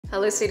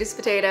Hello, sweetest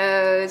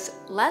potatoes.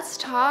 Let's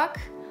talk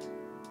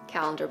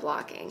calendar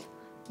blocking.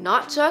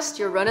 Not just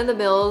your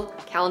run-of-the-mill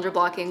calendar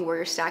blocking where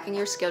you're stacking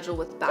your schedule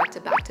with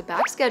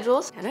back-to-back-to-back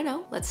schedules.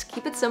 No. Let's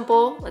keep it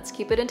simple. Let's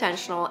keep it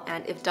intentional.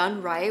 And if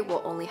done right,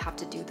 we'll only have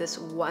to do this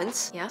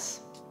once. Yes,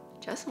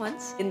 just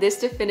once. In this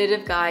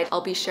definitive guide,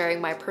 I'll be sharing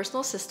my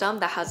personal system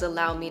that has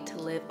allowed me to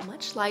live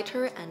much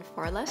lighter and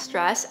far less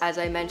stress, as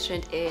I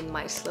mentioned in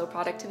my slow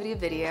productivity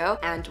video,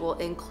 and will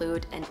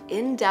include an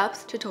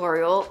in-depth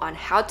tutorial on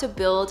how to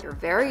build your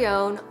very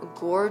own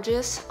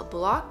gorgeous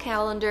block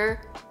calendar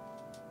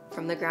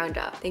from the ground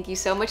up. Thank you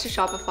so much to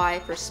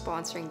Shopify for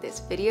sponsoring this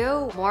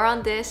video. More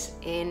on this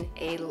in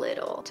a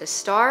little. To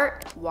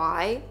start,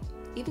 why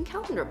even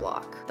calendar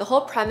block? The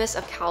whole premise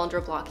of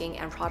calendar blocking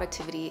and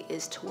productivity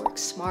is to work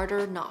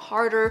smarter, not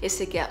harder, is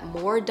to get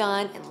more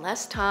done in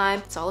less time.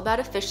 It's all about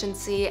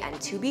efficiency, and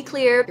to be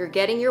clear, you're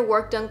getting your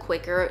work done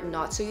quicker,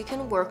 not so you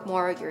can work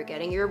more. You're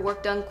getting your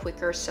work done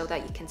quicker so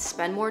that you can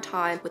spend more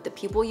time with the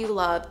people you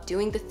love,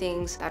 doing the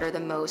things that are the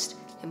most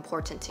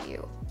important to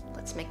you.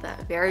 Let's make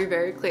that very,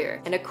 very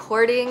clear. And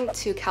according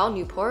to Cal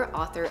Newport,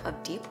 author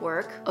of Deep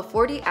Work, a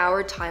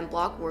 40-hour time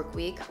block work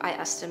week, I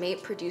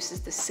estimate,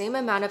 produces the same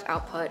amount of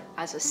output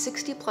as a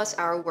 60+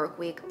 hour work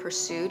week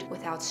pursued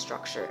without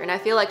structure. And I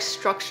feel like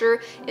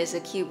structure is a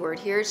key word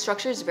here.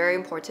 Structure is very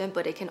important,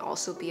 but it can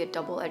also be a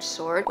double-edged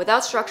sword.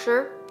 Without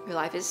structure, your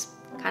life is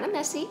kind of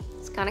messy.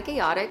 It's kind of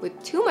chaotic.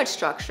 With too much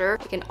structure,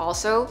 it can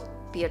also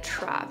be a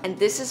trap. And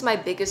this is my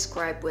biggest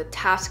gripe with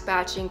task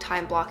batching,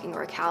 time blocking,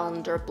 or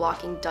calendar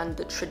blocking done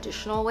the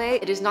traditional way.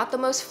 It is not the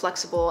most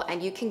flexible,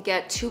 and you can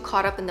get too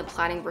caught up in the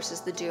planning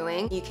versus the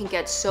doing. You can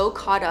get so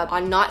caught up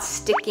on not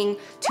sticking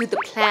to the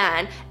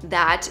plan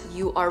that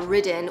you are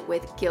ridden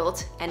with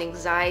guilt and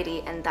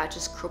anxiety, and that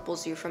just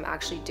cripples you from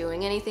actually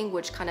doing anything,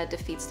 which kind of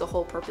defeats the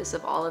whole purpose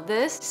of all of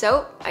this.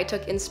 So I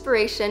took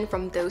inspiration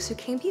from those who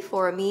came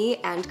before me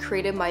and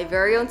created my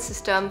very own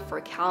system for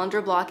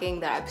calendar blocking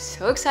that I'm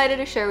so excited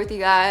to share with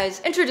you guys.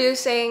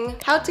 Introducing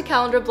how to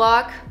calendar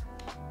block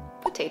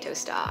potato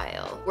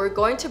style. We're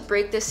going to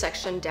break this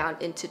section down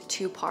into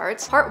two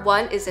parts. Part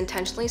one is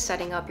intentionally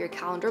setting up your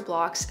calendar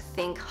blocks.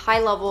 Think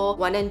high level,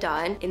 one and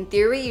done. In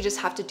theory, you just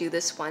have to do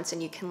this once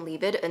and you can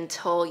leave it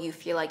until you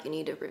feel like you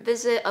need to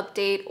revisit,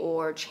 update,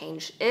 or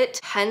change it.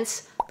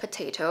 Hence,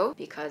 potato,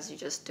 because you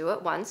just do it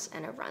once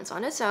and it runs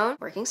on its own.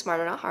 Working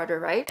smarter, not harder,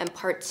 right? And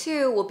part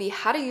two will be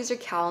how to use your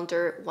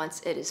calendar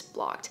once it is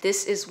blocked.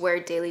 This is where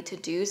daily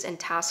to-dos and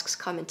tasks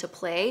come into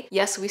play.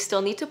 Yes, we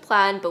still need to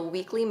plan, but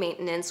weekly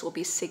maintenance will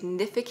be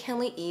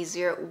significantly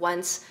easier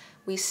once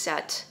we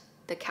set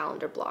the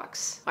calendar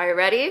blocks. Are you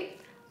ready?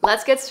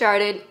 Let's get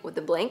started with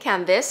the blank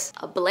canvas,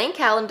 a blank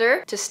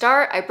calendar. To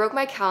start, I broke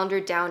my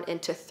calendar down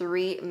into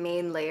 3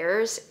 main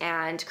layers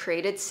and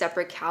created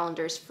separate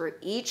calendars for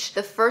each.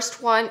 The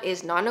first one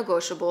is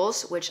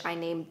non-negotiables, which I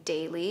named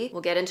daily.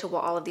 We'll get into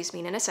what all of these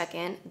mean in a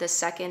second. The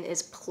second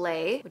is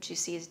play, which you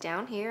see is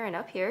down here and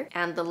up here.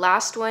 And the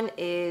last one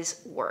is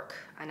work.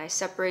 And I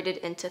separated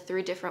into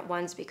 3 different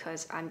ones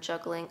because I'm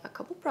juggling a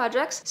couple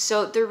projects.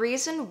 So the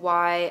reason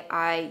why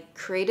I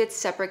created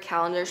separate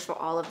calendars for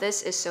all of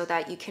this is so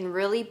that you can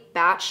really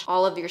batch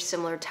all of your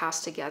similar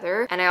tasks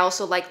together. And I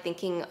also like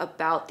thinking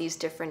about these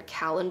different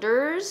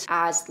calendars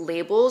as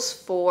labels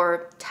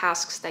for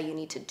tasks that you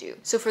need to do.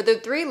 So for the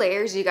 3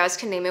 layers, you guys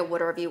can name it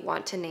whatever you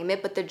want to name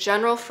it, but the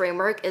general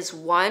framework is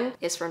 1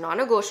 is for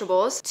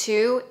non-negotiables,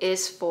 2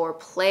 is for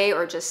play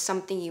or just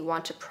something you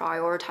want to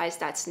prioritize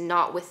that's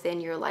not within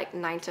your like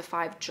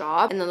 9-to-5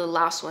 job, and then the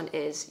last one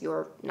is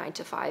your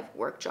 9-to-5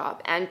 work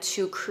job. And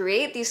to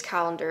create these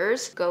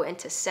calendars, go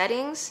into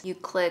settings, you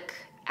click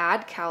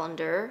add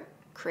calendar,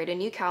 create a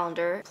new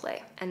calendar,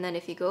 play. And then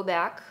if you go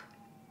back,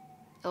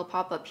 it'll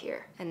pop up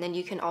here. And then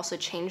you can also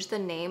change the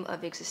name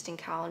of existing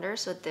calendar.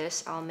 So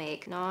this I'll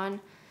make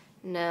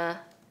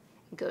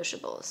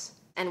non-negotiables.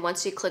 And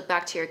once you click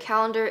back to your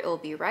calendar, it will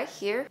be right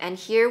here. And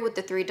here with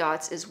the 3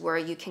 dots is where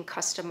you can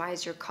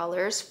customize your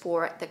colors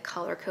for the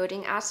color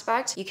coding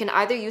aspect. You can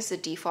either use the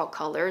default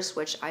colors,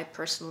 which I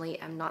personally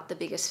am not the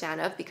biggest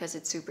fan of because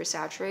it's super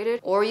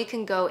saturated, or you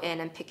can go in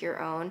and pick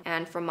your own.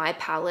 And for my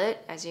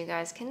palette, as you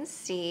guys can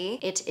see,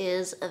 it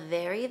is a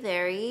very,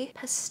 very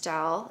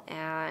pastel.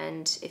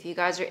 And if you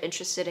guys are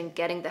interested in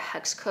getting the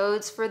hex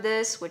codes for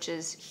this, which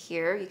is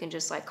here, you can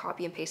just like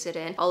copy and paste it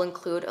in. I'll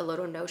include a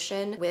little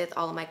Notion with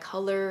all of my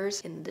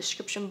colors in the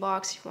description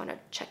box if you want to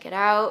check it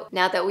out.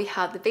 Now that we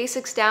have the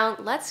basics down,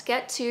 let's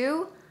get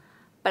to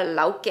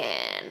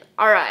blocking.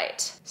 All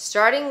right,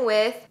 starting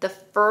with the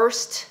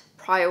first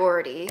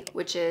priority,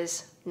 which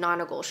is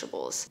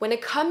non-negotiables. When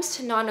it comes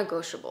to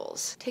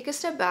non-negotiables, take a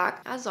step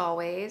back as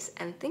always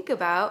and think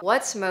about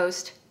what's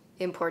most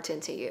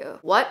important to you.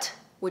 What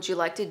would you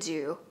like to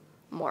do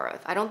more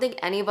of. I don't think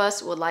any of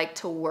us would like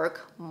to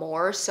work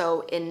more.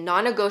 So in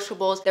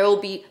non-negotiables, there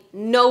will be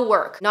no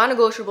work.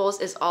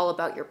 Non-negotiables is all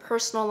about your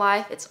personal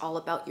life. It's all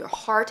about your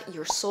heart,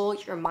 your soul,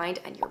 your mind,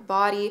 and your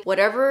body.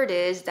 Whatever it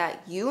is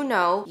that you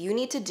know you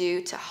need to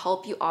do to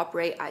help you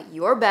operate at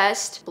your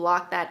best,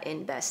 block that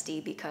in,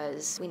 bestie,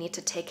 because we need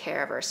to take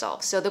care of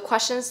ourselves. So the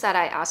questions that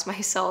I ask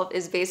myself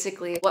is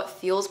basically what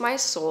fuels my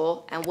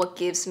soul and what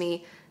gives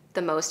me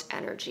the most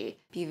energy.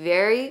 Be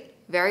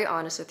very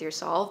honest with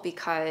yourself,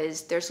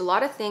 because there's a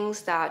lot of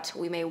things that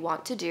we may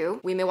want to do.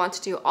 We may want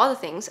to do all the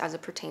things as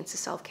it pertains to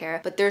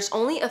self-care, but there's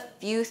only a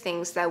few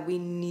things that we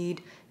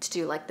need to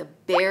do, like the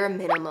bare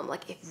minimum.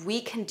 Like if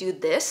we can do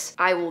this,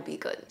 I will be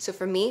good. So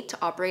for me to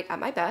operate at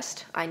my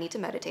best, I need to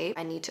meditate,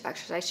 I need to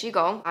exercise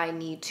Qigong, I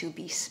need to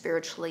be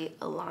spiritually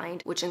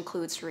aligned, which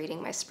includes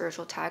reading my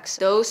spiritual texts.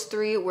 Those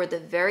three were the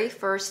very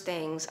first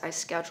things I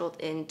scheduled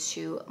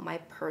into my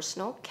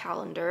personal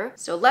calendar.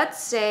 So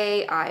let's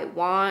say I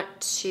want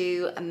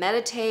to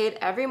meditate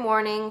every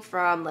morning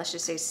from, let's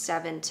just say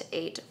 7 to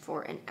 8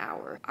 for an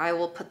hour. I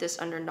will put this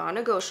under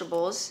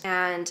non-negotiables,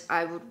 and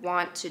I would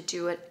want to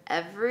do it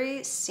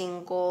every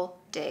single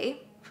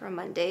day from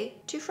Monday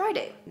to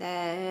Friday.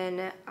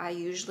 Then I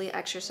usually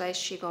exercise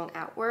Qigong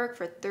at work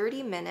for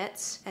 30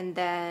 minutes. And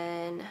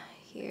then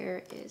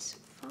here is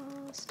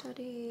fall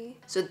study.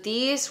 So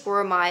these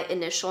were my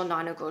initial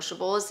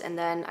non-negotiables. And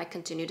then I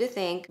continue to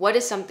think, what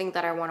is something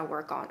that I want to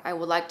work on? I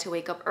would like to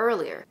wake up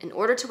earlier. In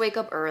order to wake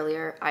up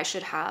earlier, I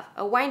should have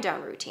a wind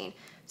down routine,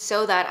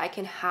 so that I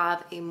can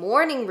have a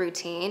morning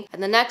routine.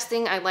 And the next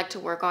thing I like to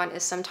work on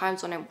is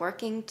sometimes when I'm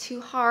working too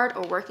hard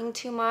or working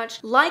too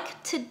much,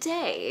 like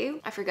today,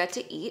 I forget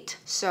to eat.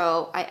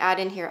 So I add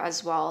in here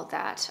as well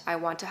that I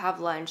want to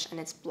have lunch, and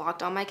it's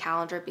blocked on my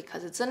calendar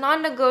because it's a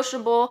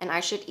non-negotiable and I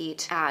should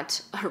eat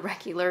at a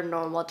regular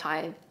normal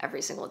time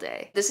every single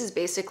day. This is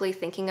basically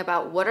thinking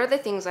about what are the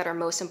things that are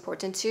most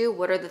important to you,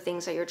 what are the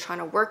things that you're trying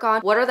to work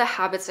on, what are the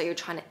habits that you're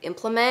trying to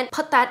implement.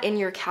 Put that in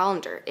your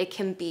calendar. It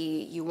can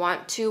be you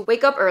want to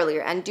wake up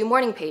earlier and do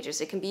morning pages.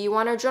 It can be you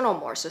want to journal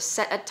more. So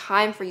set a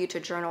time for you to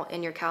journal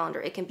in your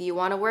calendar. It can be you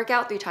want to work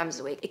out 3 times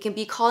a week. It can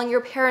be calling your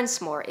parents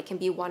more. It can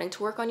be wanting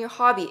to work on your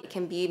hobby. It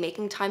can be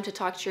making time to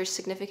talk to your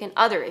significant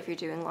other if you're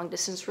doing long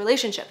distance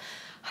relationship.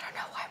 I don't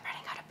know why I'm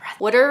running out of breath.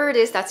 Whatever it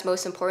is that's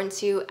most important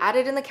to you, add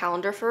it in the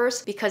calendar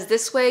first, because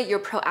this way you're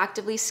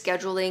proactively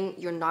scheduling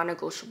your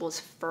non-negotiables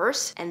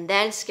first and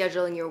then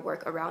scheduling your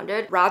work around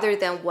it, rather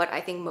than what I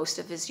think most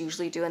of us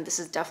usually do. And this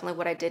is definitely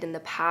what I did in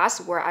the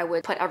past, where I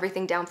would put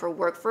everything down for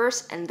work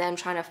first and then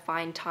trying to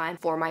find time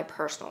for my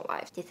personal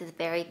life. This is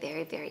very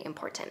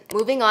important.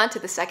 Moving on to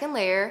the second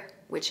layer,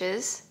 which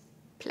is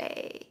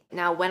play.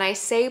 Now, when I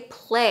say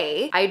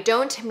play, I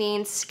don't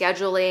mean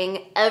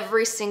scheduling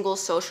every single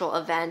social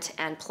event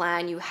and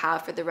plan you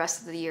have for the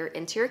rest of the year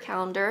into your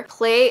calendar.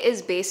 Play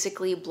is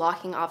basically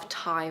blocking off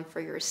time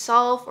for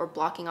yourself or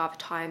blocking off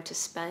time to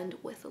spend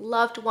with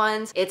loved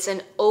ones. It's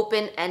an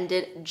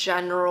open-ended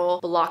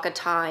general block of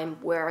time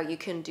where you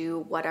can do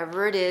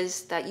whatever it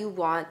is that you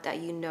want,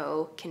 that you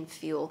know can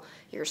fuel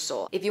your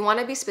soul. If you want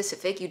to be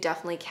specific, you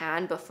definitely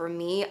can, but for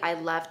me, I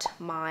left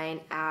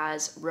mine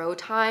as row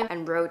time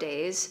and row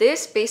days.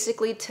 This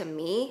basically to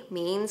me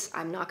means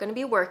I'm not going to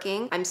be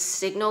working. I'm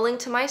signaling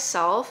to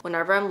myself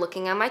whenever I'm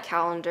looking at my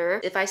calendar.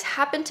 If I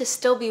happen to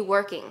still be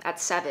working at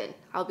 7,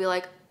 I'll be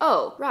like,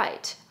 oh,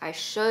 right, I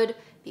should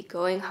be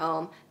going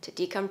home to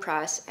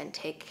decompress and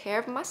take care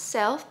of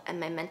myself and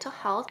my mental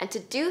health and to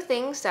do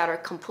things that are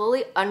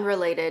completely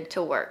unrelated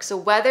to work. So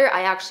whether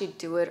I actually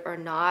do it or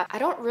not, I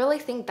don't really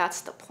think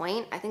that's the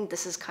point. I think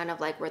this is kind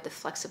of like where the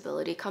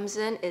flexibility comes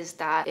in, is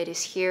that it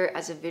is here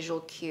as a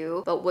visual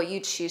cue, but what you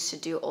choose to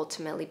do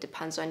ultimately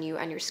depends on you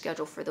and your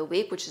schedule for the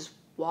week, which is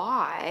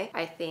why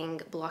I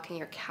think blocking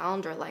your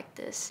calendar like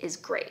this is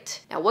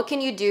great. Now, what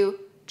can you do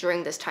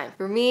during this time?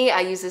 For me, I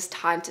use this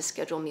time to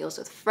schedule meals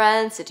with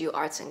friends, to do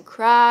arts and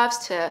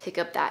crafts, to pick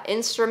up that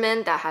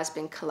instrument that has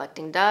been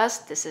collecting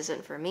dust. This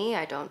isn't for me.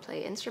 I don't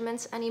play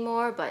instruments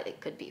anymore, but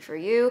it could be for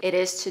you. It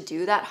is to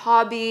do that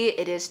hobby.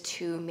 It is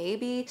to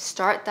maybe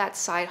start that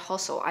side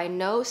hustle. I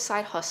know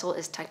side hustle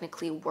is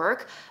technically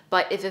work,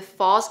 but if it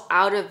falls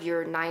out of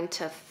your 9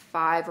 to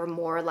 5 or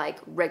more like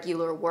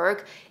regular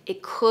work,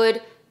 it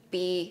could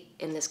be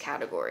in this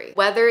category.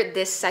 Whether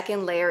this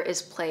second layer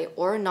is play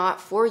or not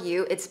for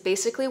you, it's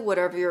basically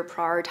whatever you're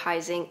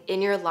prioritizing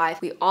in your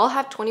life. We all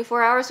have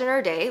 24 hours in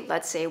our day.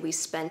 Let's say we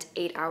spent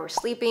 8 hours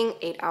sleeping,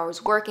 8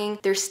 hours working.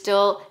 There's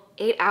still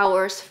 8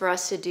 hours for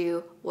us to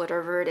do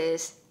whatever it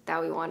is that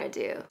we want to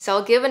do. So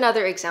I'll give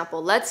another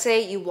example. Let's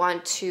say you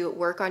want to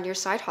work on your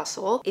side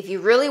hustle. If you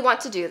really want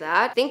to do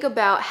that, think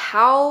about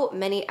how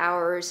many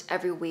hours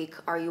every week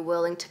are you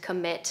willing to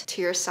commit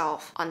to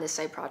yourself on this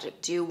side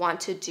project. Do you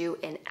want to do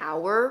an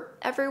hour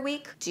every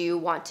week? Do you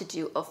want to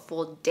do a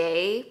full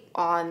day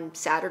on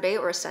Saturday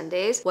or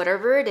Sundays?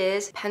 Whatever it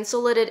is,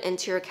 pencil it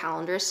into your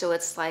calendar so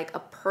it's like a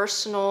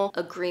personal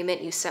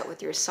agreement you set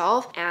with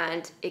yourself,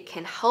 and it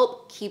can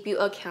help keep you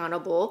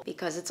accountable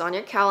because it's on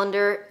your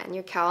calendar and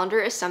your calendar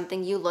is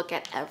something you look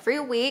at every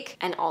week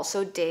and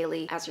also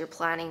daily as you're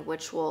planning,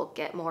 which we'll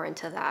get more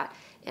into that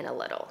in a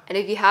little. And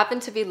if you happen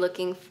to be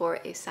looking for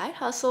a side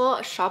hustle,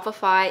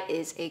 Shopify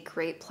is a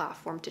great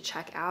platform to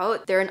check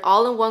out. They're an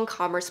all-in-one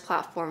commerce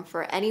platform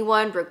for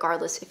anyone,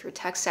 regardless if you're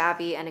tech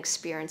savvy and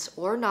experienced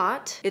or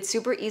not. It's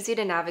super easy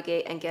to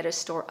navigate and get a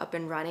store up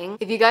and running.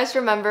 If you guys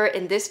remember,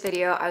 in this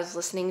video, I was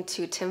listening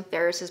to Tim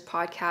Ferriss's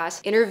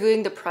podcast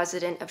interviewing the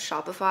president of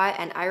Shopify,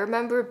 and I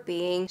remember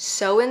being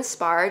so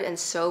inspired and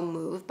so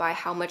moved by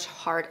how much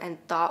heart and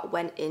thought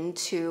went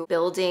into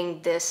building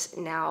this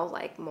now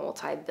like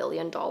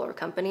multi-billion-dollar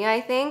company,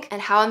 I think,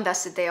 and how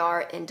invested they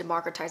are in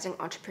democratizing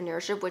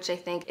entrepreneurship, which I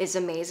think is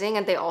amazing.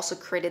 And they also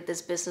created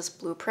this business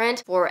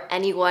blueprint for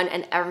anyone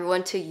and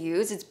everyone to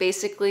use. It's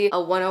basically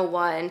a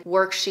 101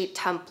 worksheet,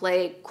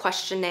 template,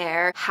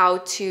 questionnaire,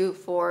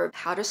 for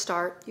how to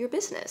start your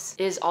business.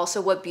 It is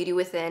also what Beauty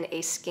Within,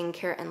 a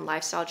skincare and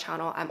lifestyle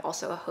channel I'm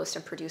also a host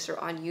and producer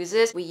on,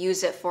 uses. We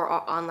use it for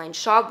our online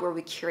shop where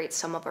we curate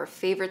some of our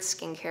favorite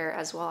skincare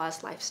as well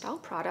as lifestyle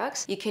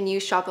products. You can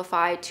use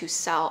Shopify to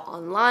sell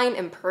online,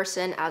 in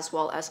person, as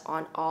well as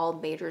on all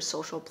major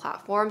social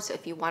platforms. So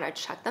if you want to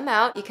check them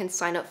out, you can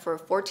sign up for a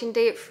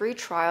 14-day free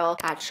trial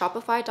at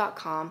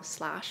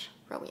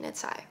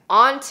shopify.com/RowenaTsai.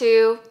 On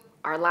to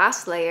our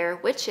last layer,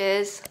 which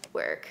is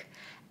work.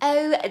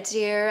 Oh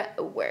dear,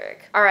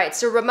 work. All right,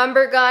 so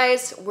remember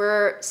guys,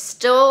 we're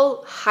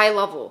still high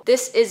level.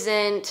 This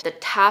isn't the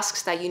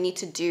tasks that you need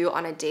to do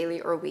on a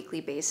daily or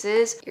weekly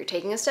basis. You're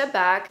taking a step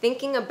back,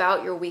 thinking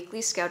about your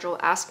weekly schedule,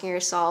 asking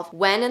yourself,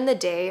 when in the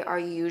day are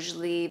you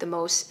usually the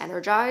most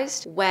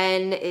energized?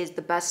 When is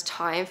the best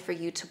time for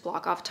you to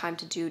block off time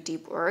to do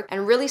deep work?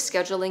 And really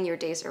scheduling your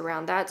days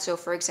around that. So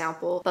for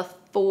example,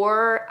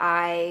 before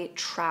I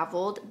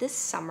traveled this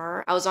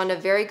summer, I was on a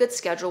very good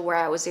schedule where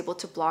I was able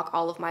to block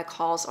all of my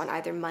calls on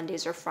either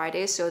Mondays or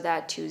Fridays, so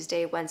that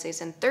Tuesday,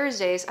 Wednesdays, and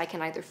Thursdays I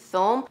can either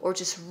film or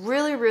just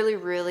really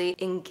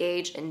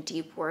engage in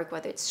deep work,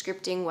 whether it's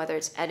scripting, whether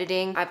it's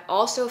editing. I've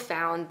also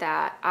found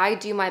that I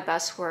do my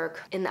best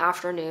work in the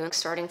afternoon,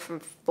 starting from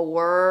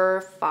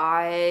 4,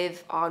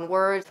 5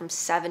 onward. From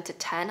 7 to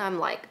 10, I'm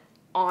like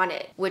on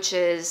it, which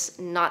is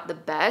not the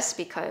best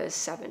because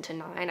 7 to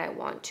 9 I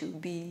want to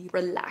be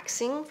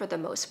relaxing for the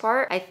most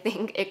part. I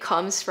think it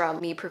comes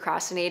from me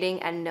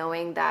procrastinating and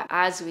knowing that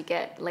as we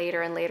get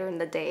later and later in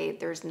the day,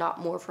 there's not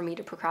more for me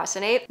to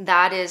procrastinate.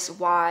 That is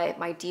why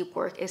my deep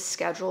work is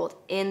scheduled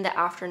in the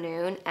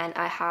afternoon, and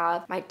I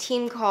have my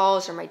team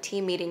calls or my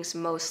team meetings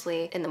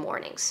mostly in the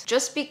mornings.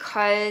 Just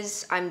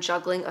because I'm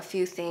juggling a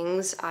few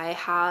things, I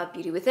have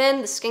Beauty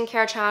Within, the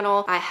skincare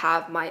channel, I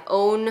have my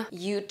own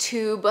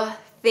YouTube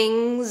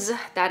things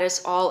that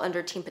is all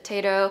under Team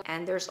Potato,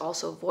 and there's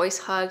also Voice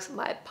Hugs,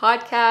 my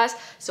podcast.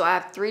 So I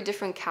have 3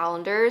 different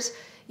calendars.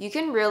 You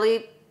can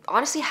really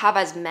honestly have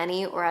as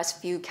many or as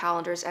few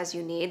calendars as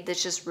you need.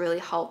 This just really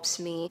helps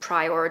me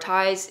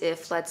prioritize.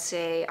 If let's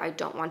say I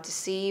don't want to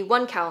see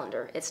one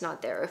calendar, it's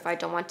not there. If I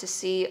don't want to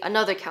see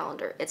another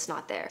calendar, it's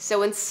not there.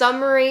 So in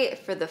summary,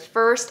 for the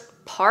first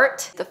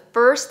part, the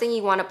first thing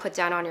you want to put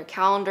down on your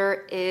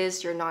calendar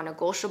is your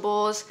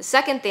non-negotiables. The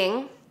second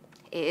thing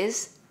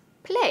is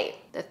play.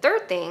 The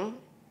third thing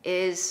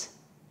is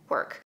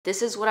work.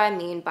 This is what I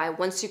mean by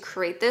once you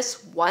create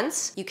this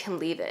once, you can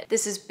leave it.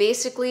 This is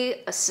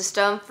basically a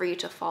system for you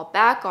to fall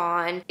back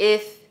on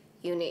if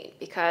you need,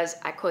 because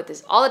I quote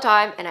this all the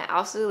time and I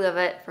absolutely love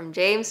it from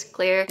James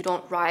Clear. You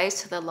don't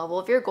rise to the level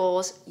of your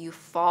goals, you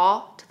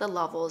fall to the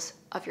levels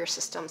of your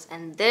systems.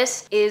 And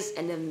this is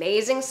an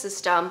amazing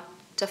system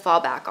to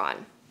fall back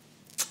on.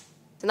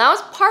 So that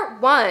was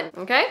part 1,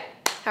 okay?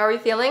 How are you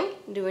feeling?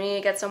 Do we need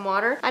to get some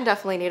water? I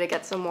definitely need to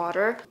get some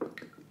water.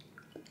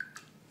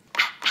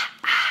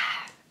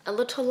 A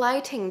little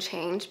lighting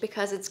change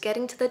because it's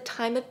getting to the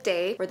time of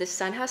day where the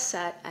sun has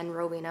set and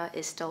Rowena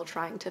is still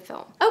trying to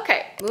film.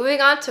 Okay,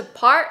 moving on to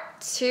part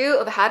 2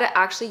 of how to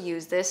actually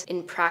use this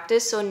in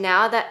practice. So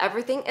now that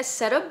everything is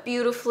set up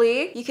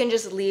beautifully, you can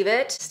just leave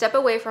it, step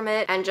away from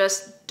it, and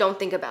just don't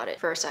think about it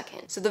for a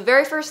second. So the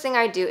very first thing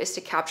I do is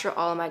to capture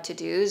all of my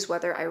to-dos,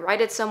 whether I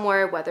write it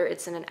somewhere, whether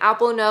it's in an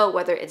Apple Note,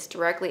 whether it's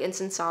directly in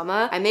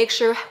Sansama. I make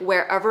sure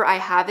wherever I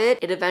have it,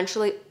 it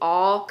eventually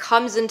all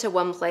comes into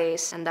one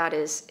place, and that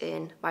is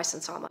in my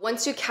Sansama.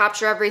 Once you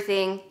capture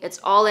everything, it's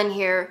all in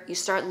here. You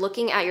start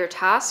looking at your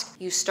task.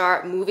 You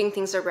start moving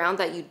things around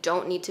that you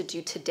don't need to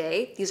do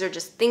today. These are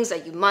just things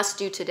that you must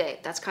do today.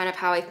 That's kind of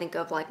how I think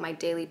of like my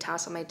daily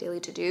tasks and my daily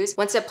to-dos.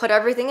 Once I put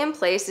everything in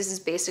place, this is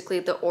basically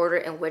the order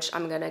in which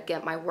I'm gonna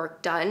get my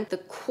work done. The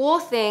cool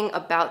thing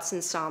about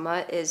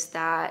Sansama is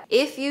that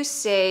if you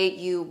say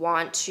you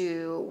want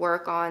to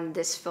work on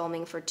this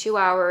filming for 2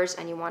 hours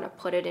and you want to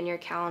put it in your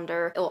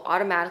calendar, it will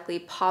automatically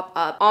pop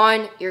up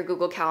on your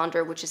Google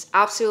Calendar, which is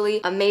absolutely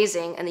absolutely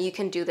amazing and that you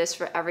can do this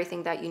for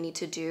everything that you need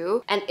to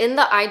do. And in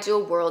the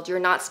ideal world, you're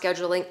not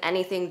scheduling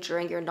anything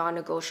during your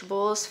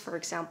non-negotiables, for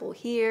example,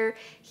 here,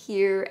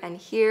 here, and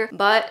here.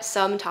 But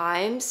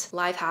sometimes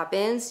life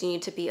happens. You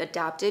need to be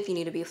adaptive. You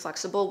need to be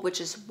flexible, which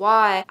is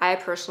why I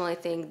personally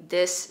think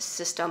this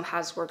system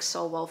has worked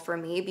so well for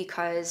me,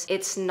 because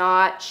it's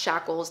not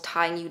shackles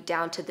tying you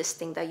down to this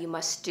thing that you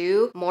must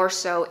do. More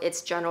so,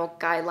 it's general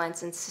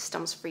guidelines and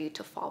systems for you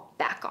to fall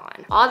back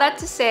on. All that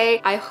to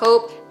say, I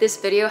hope this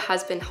video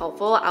has been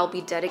helpful. I'll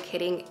be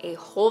dedicating a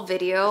whole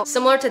video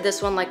similar to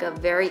this one, like a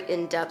very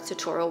in-depth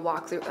tutorial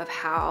walkthrough of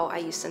how I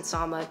use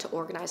Sensama to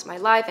organize my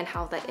life and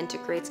how that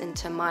integrates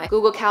into my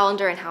Google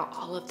Calendar and how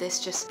all of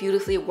this just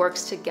beautifully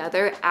works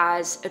together.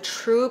 As a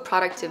true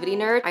productivity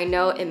nerd, I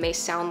know it may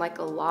sound like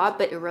a lot,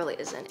 but it really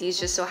isn't. These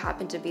just so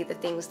happen to be the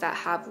things that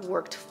have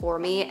worked for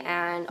me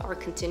and are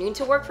continuing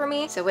to work for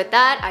me. So with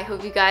that, I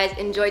hope you guys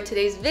enjoyed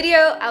today's video.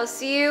 I'll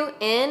see you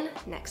in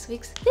next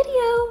week's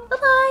video.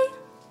 Bye-bye.